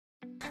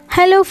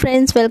Hello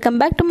friends, welcome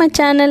back to my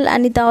channel.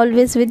 Anita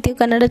always with you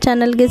Kannada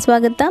ಚಾನಲ್ಗೆ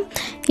ಸ್ವಾಗತ.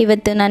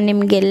 ಇವತ್ತು ನಾನು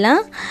ನಿಮಗೆಲ್ಲ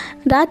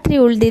ರಾತ್ರಿ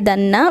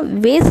ಉಳಿದಿದ್ದನ್ನ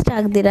ವೇಸ್ಟ್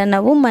ಆಗದಿರ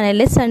ನಾವು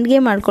ಮನೆಯಲ್ಲೇ ಸಂಡಿಗೆ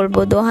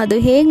ಮಾಡ್ಕೊಳ್ಬೋದು. ಅದು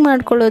ಹೇಗೆ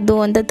ಮಾಡ್ಕೊಳ್ಳೋದು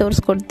ಅಂತ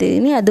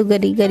ತೋರಿಸ್ಕೊಡ್ತಿದ್ದೀನಿ. ಅದು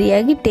ಗರಿ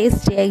ಗರಿಯಾಗಿ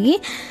ಟೇಸ್ಟಿಯಾಗಿ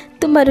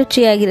ತುಂಬ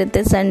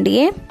ರುಚಿಯಾಗಿರುತ್ತೆ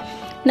ಸಂಡಿಗೆ.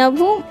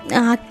 ನಾವು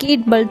ಅಕ್ಕಿ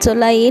ಹಿಟ್ಟು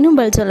ಬಳಸೋಲ್ಲ, ಏನೂ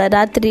ಬಳಸೋಲ್ಲ,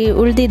 ರಾತ್ರಿ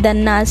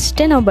ಉಳಿದಿದ್ದನ್ನ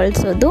ಅಷ್ಟೇ ನಾವು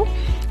ಬಳಸೋದು.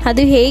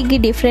 ಅದು ಹೇಗೆ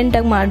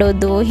ಡಿಫ್ರೆಂಟಾಗಿ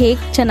ಮಾಡೋದು,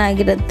 ಹೇಗೆ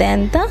ಚೆನ್ನಾಗಿರುತ್ತೆ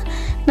ಅಂತ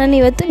ನಾನು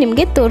ಇವತ್ತು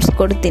ನಿಮಗೆ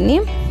ತೋರಿಸ್ಕೊಡ್ತೀನಿ.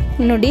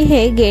 ನೋಡಿ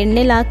ಹೇಗೆ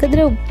ಎಣ್ಣೆಲಿ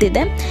ಹಾಕಿದ್ರೆ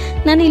ಉಪ್ತಿದೆ.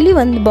 ನಾನಿಲ್ಲಿ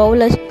ಒಂದು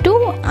ಬೌಲಷ್ಟು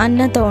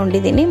ಅನ್ನ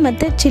ತೊಗೊಂಡಿದ್ದೀನಿ,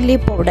 ಮತ್ತು ಚಿಲ್ಲಿ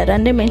ಪೌಡರ್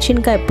ಅಂದರೆ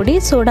ಮೆಣಸಿನ್ಕಾಯಿ ಪುಡಿ,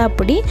 ಸೋಡಾ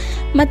ಪುಡಿ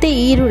ಮತ್ತು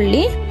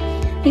ಈರುಳ್ಳಿ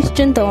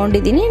ಇಷ್ಟನ್ನು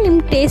ತೊಗೊಂಡಿದ್ದೀನಿ.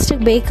 ನಿಮ್ಗೆ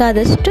ಟೇಸ್ಟಿಗೆ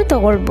ಬೇಕಾದಷ್ಟು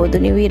ತೊಗೊಳ್ಬೋದು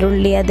ನೀವು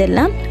ಈರುಳ್ಳಿ ಅದೆಲ್ಲ.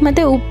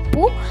 ಮತ್ತು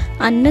ಉಪ್ಪು,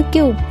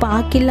 ಅನ್ನಕ್ಕೆ ಉಪ್ಪು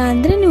ಹಾಕಿಲ್ಲ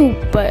ಅಂದರೆ ನೀವು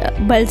ಉಪ್ಪು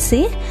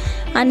ಬಳಸಿ.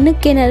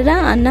 ಅನ್ನಕ್ಕೇನಾರ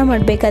ಅನ್ನ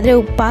ಮಾಡಬೇಕಾದ್ರೆ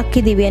ಉಪ್ಪು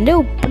ಹಾಕಿದ್ದೀವಿ ಅಂದರೆ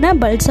ಉಪ್ಪನ್ನ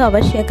ಬಳಸೋ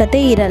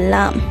ಅವಶ್ಯಕತೆ ಇರಲ್ಲ.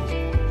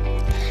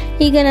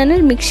 ಈಗ ನಾನು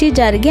ಮಿಕ್ಸಿ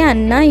ಜಾರ್ಗೆ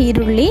ಅನ್ನ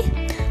ಈರುಳ್ಳಿ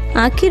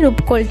ಹಾಕಿ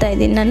ರುಬ್ಕೊಳ್ತಾ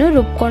ಇದ್ದೀನಿ. ನಾನು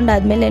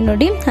ರುಬ್ಕೊಂಡಾದ್ಮೇಲೆ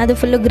ನೋಡಿ ಅದು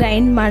ಫುಲ್ಲು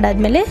ಗ್ರೈಂಡ್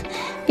ಮಾಡಾದ್ಮೇಲೆ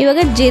ಇವಾಗ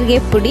ಜೀರಿಗೆ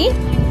ಪುಡಿ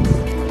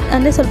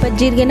ಅಂದರೆ ಸ್ವಲ್ಪ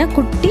ಜೀರಿಗೆನ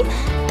ಕುಟ್ಟಿ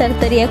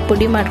ತರಿಯಾಗಿ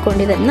ಪುಡಿ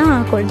ಮಾಡ್ಕೊಂಡಿರೋದನ್ನ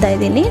ಹಾಕ್ಕೊಳ್ತಾ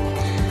ಇದ್ದೀನಿ.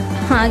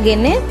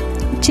 ಹಾಗೆಯೇ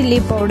ಚಿಲ್ಲಿ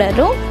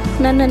ಪೌಡರು,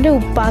 ನಾನು ಅಂದರೆ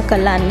ಉಪ್ಪು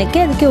ಹಾಕಲ್ಲ ಅನ್ನಕ್ಕೆ,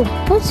 ಅದಕ್ಕೆ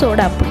ಉಪ್ಪು,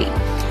 ಸೋಡಾ ಪುಡಿ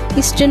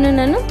ಇಷ್ಟನ್ನು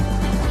ನಾನು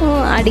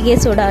ಅಡುಗೆ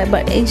ಸೋಡಾ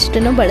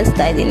ಇಷ್ಟನ್ನು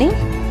ಬಳಸ್ತಾ ಇದ್ದೀನಿ.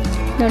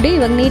 ನೋಡಿ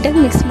ಇವಾಗ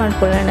ನೀಟಾಗಿ ಮಿಕ್ಸ್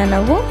ಮಾಡ್ಕೊಳ್ಳೋಣ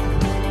ನಾವು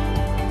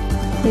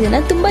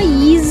ಇದನ್ನು. ತುಂಬ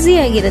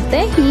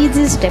ಈಸಿಯಾಗಿರುತ್ತೆ,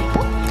 ಈಸಿ ಸ್ಟೆಪ್ಪು.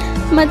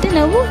 ಮತ್ತು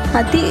ನಾವು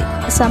ಅತಿ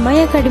ಸಮಯ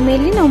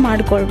ಕಡಿಮೆಯಲ್ಲಿ ನಾವು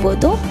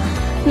ಮಾಡ್ಕೊಳ್ಬೋದು.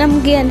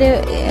 ನಮಗೆ ಅಂದರೆ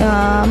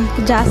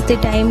ಜಾಸ್ತಿ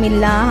ಟೈಮ್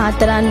ಇಲ್ಲ ಆ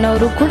ಥರ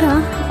ಅನ್ನೋರು ಕೂಡ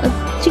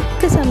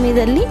ಚಿಕ್ಕ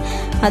ಸಮಯದಲ್ಲಿ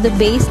ಅದು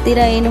ಬೇಯಿಸ್ದಿರ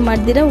ಏನು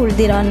ಮಾಡ್ದಿರ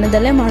ಉಳ್ದಿರೋ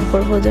ಅನ್ನೋದಲ್ಲೇ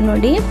ಮಾಡ್ಕೊಳ್ಬೋದು.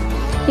 ನೋಡಿ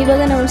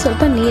ಇವಾಗ ನಾವು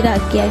ಸ್ವಲ್ಪ ನೀರು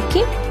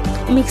ಹಾಕಿ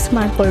ಮಿಕ್ಸ್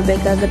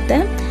ಮಾಡ್ಕೊಳ್ಬೇಕಾಗುತ್ತೆ.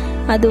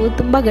 ಅದು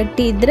ತುಂಬ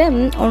ಗಟ್ಟಿ ಇದ್ದರೆ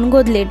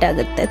ಒಣಗೋದು ಲೇಟ್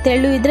ಆಗುತ್ತೆ,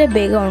 ತೆಳು ಇದ್ದರೆ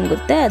ಬೇಗ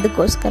ಒಣಗುತ್ತೆ,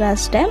 ಅದಕ್ಕೋಸ್ಕರ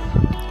ಅಷ್ಟೇ.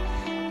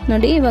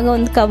 ನೋಡಿ ಇವಾಗ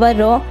ಒಂದು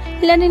ಕವರು,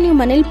 ಇಲ್ಲಾಂದರೆ ನೀವು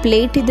ಮನೇಲಿ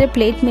ಪ್ಲೇಟ್ ಇದ್ದರೆ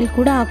ಪ್ಲೇಟ್ ಮೇಲೆ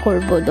ಕೂಡ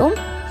ಹಾಕ್ಕೊಳ್ಬೋದು.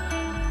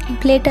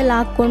 ಪ್ಲೇಟಲ್ಲಿ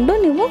ಹಾಕ್ಕೊಂಡು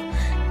ನೀವು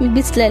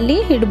ಬಿಸಿಲಲ್ಲಿ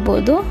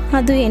ಇಡ್ಬೋದು,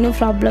 ಅದು ಏನೂ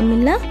ಪ್ರಾಬ್ಲಮ್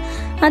ಇಲ್ಲ.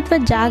 ಅಥವಾ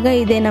ಜಾಗ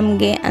ಇದೆ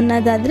ನಮಗೆ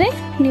ಅನ್ನೋದಾದರೆ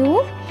ನೀವು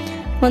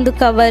ಒಂದು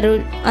ಕವರು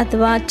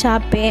ಅಥವಾ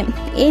ಚಾಪೆ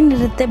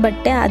ಏನಿರುತ್ತೆ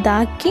ಬಟ್ಟೆ ಅದು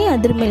ಹಾಕಿ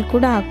ಅದ್ರ ಮೇಲೆ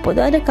ಕೂಡ ಹಾಕ್ಬೋದು.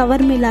 ಆದರೆ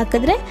ಕವರ್ ಮೇಲೆ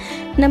ಹಾಕಿದ್ರೆ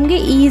ನಮಗೆ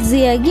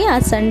ಈಸಿಯಾಗಿ ಆ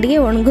ಸಂಡಿಗೆ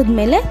ಒಣಗಿದ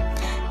ಮೇಲೆ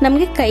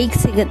ನಮಗೆ ಕೈಗೆ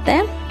ಸಿಗುತ್ತೆ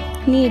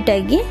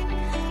ನೀಟಾಗಿ.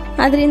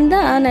 ಅದರಿಂದ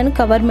ನಾನು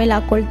ಕವರ್ ಮೇಲೆ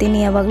ಹಾಕ್ಕೊಳ್ತೀನಿ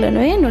ಯಾವಾಗಲೂ.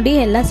 ನೋಡಿ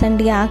ಎಲ್ಲ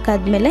ಸಂಡಿಗೆ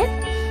ಹಾಕಾದ್ಮೇಲೆ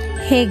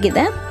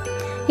ಹೇಗಿದೆ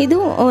ಇದು.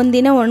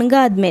 ಒಂದಿನ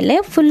ಒಣಗಾದ್ಮೇಲೆ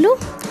ಫುಲ್ಲು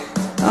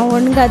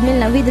ಒಣಗಾದ್ಮೇಲೆ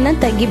ನಾವು ಇದನ್ನು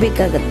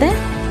ತೆಗಿಬೇಕಾಗುತ್ತೆ.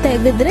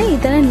 ತೆಗೆದ್ರೆ ಈ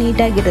ಥರ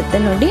ನೀಟಾಗಿರುತ್ತೆ.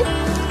 ನೋಡಿ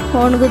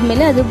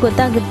ಒಣಗಿದ್ಮೇಲೆ ಅದು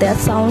ಗೊತ್ತಾಗುತ್ತೆ, ಆ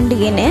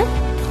ಸೌಂಡ್ಗೆ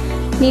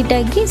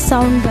ನೀಟಾಗಿ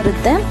ಸೌಂಡ್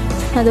ಬರುತ್ತೆ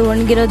ಅದು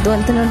ಒಣಗಿರೋದು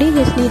ಅಂತ. ನೋಡಿ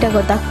ಎಷ್ಟು ನೀಟಾಗಿ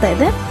ಗೊತ್ತಾಗ್ತಾ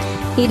ಇದೆ,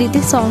 ಈ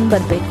ರೀತಿ ಸೌಂಡ್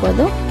ಬರಬೇಕು.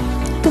 ಅದು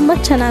ತುಂಬ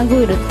ಚೆನ್ನಾಗೂ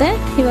ಇರುತ್ತೆ.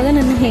 ಇವಾಗ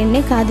ನನ್ನ ಎಣ್ಣೆ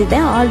ಕಾದಿದೆ,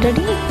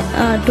 ಆಲ್ರೆಡಿ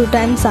 2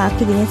 ಟೈಮ್ಸ್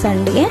ಹಾಕಿದ್ದೀನಿ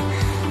ಸಂಡಿಗೆ.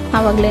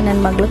 ಆವಾಗಲೇ ನನ್ನ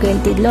ಮಗಳು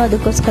ಕೇಳ್ತಿದ್ಲು,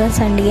 ಅದಕ್ಕೋಸ್ಕರ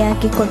ಸಂಡಿಗೆ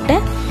ಹಾಕಿ ಕೊಟ್ಟೆ.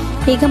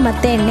 ಈಗ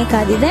ಮತ್ತೆ ಎಣ್ಣೆ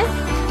ಕಾದಿದೆ,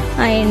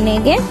 ಆ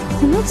ಎಣ್ಣೆಗೆ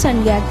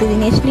ಸಂಡಿಗೆ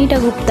ಹಾಕ್ತಿದ್ದೀನಿ. ಎಷ್ಟು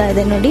ನೀಟಾಗಿ ಉಪ್ತಾ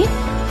ಇದೆ ನೋಡಿ.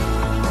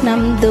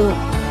 ನಮ್ಮದು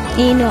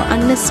ಏನು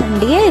ಅನ್ನದ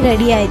ಸಂಡಿಗೆ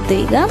ರೆಡಿ ಆಯಿತು.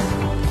 ಈಗ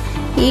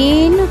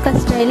ಏನು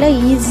ಕಷ್ಟ ಇಲ್ಲ,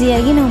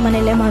 ಈಸಿಯಾಗಿ ನಾವು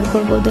ಮನೆಯಲ್ಲೇ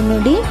ಮಾಡ್ಕೊಳ್ಬೋದು.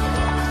 ನೋಡಿ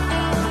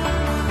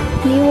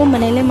ನೀವು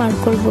ಮನೆಯಲ್ಲೇ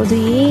ಮಾಡ್ಕೊಳ್ಬೋದು,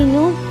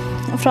 ಏನು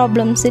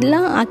ಪ್ರಾಬ್ಲಮ್ಸ್ ಇಲ್ಲ.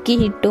 ಅಕ್ಕಿ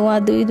ಹಿಟ್ಟು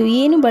ಅದು ಇದು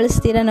ಏನು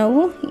ಬಳಸ್ತೀರ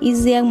ನಾವು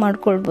ಈಸಿಯಾಗಿ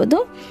ಮಾಡ್ಕೊಳ್ಬೋದು.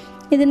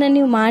 ಇದನ್ನು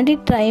ನೀವು ಮಾಡಿ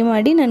ಟ್ರೈ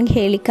ಮಾಡಿ ನನಗೆ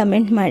ಹೇಳಿ,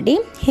 ಕಮೆಂಟ್ ಮಾಡಿ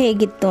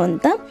ಹೇಗಿತ್ತು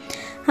ಅಂತ.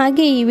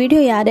 ಹಾಗೆ ಈ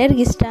ವಿಡಿಯೋ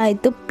ಯಾರ್ಯಾರಿಗೆ ಇಷ್ಟ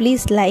ಆಯಿತು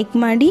ಪ್ಲೀಸ್ ಲೈಕ್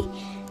ಮಾಡಿ,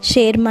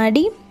 ಶೇರ್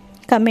ಮಾಡಿ,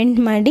 ಕಮೆಂಟ್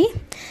ಮಾಡಿ.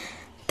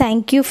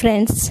 Thank you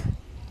friends.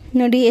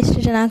 ನೋಡಿ ಎಷ್ಟು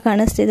ಚೆನ್ನಾಗಿ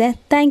ಕಾಣಿಸ್ತಿದೆ.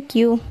 Thank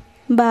you,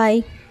 bye.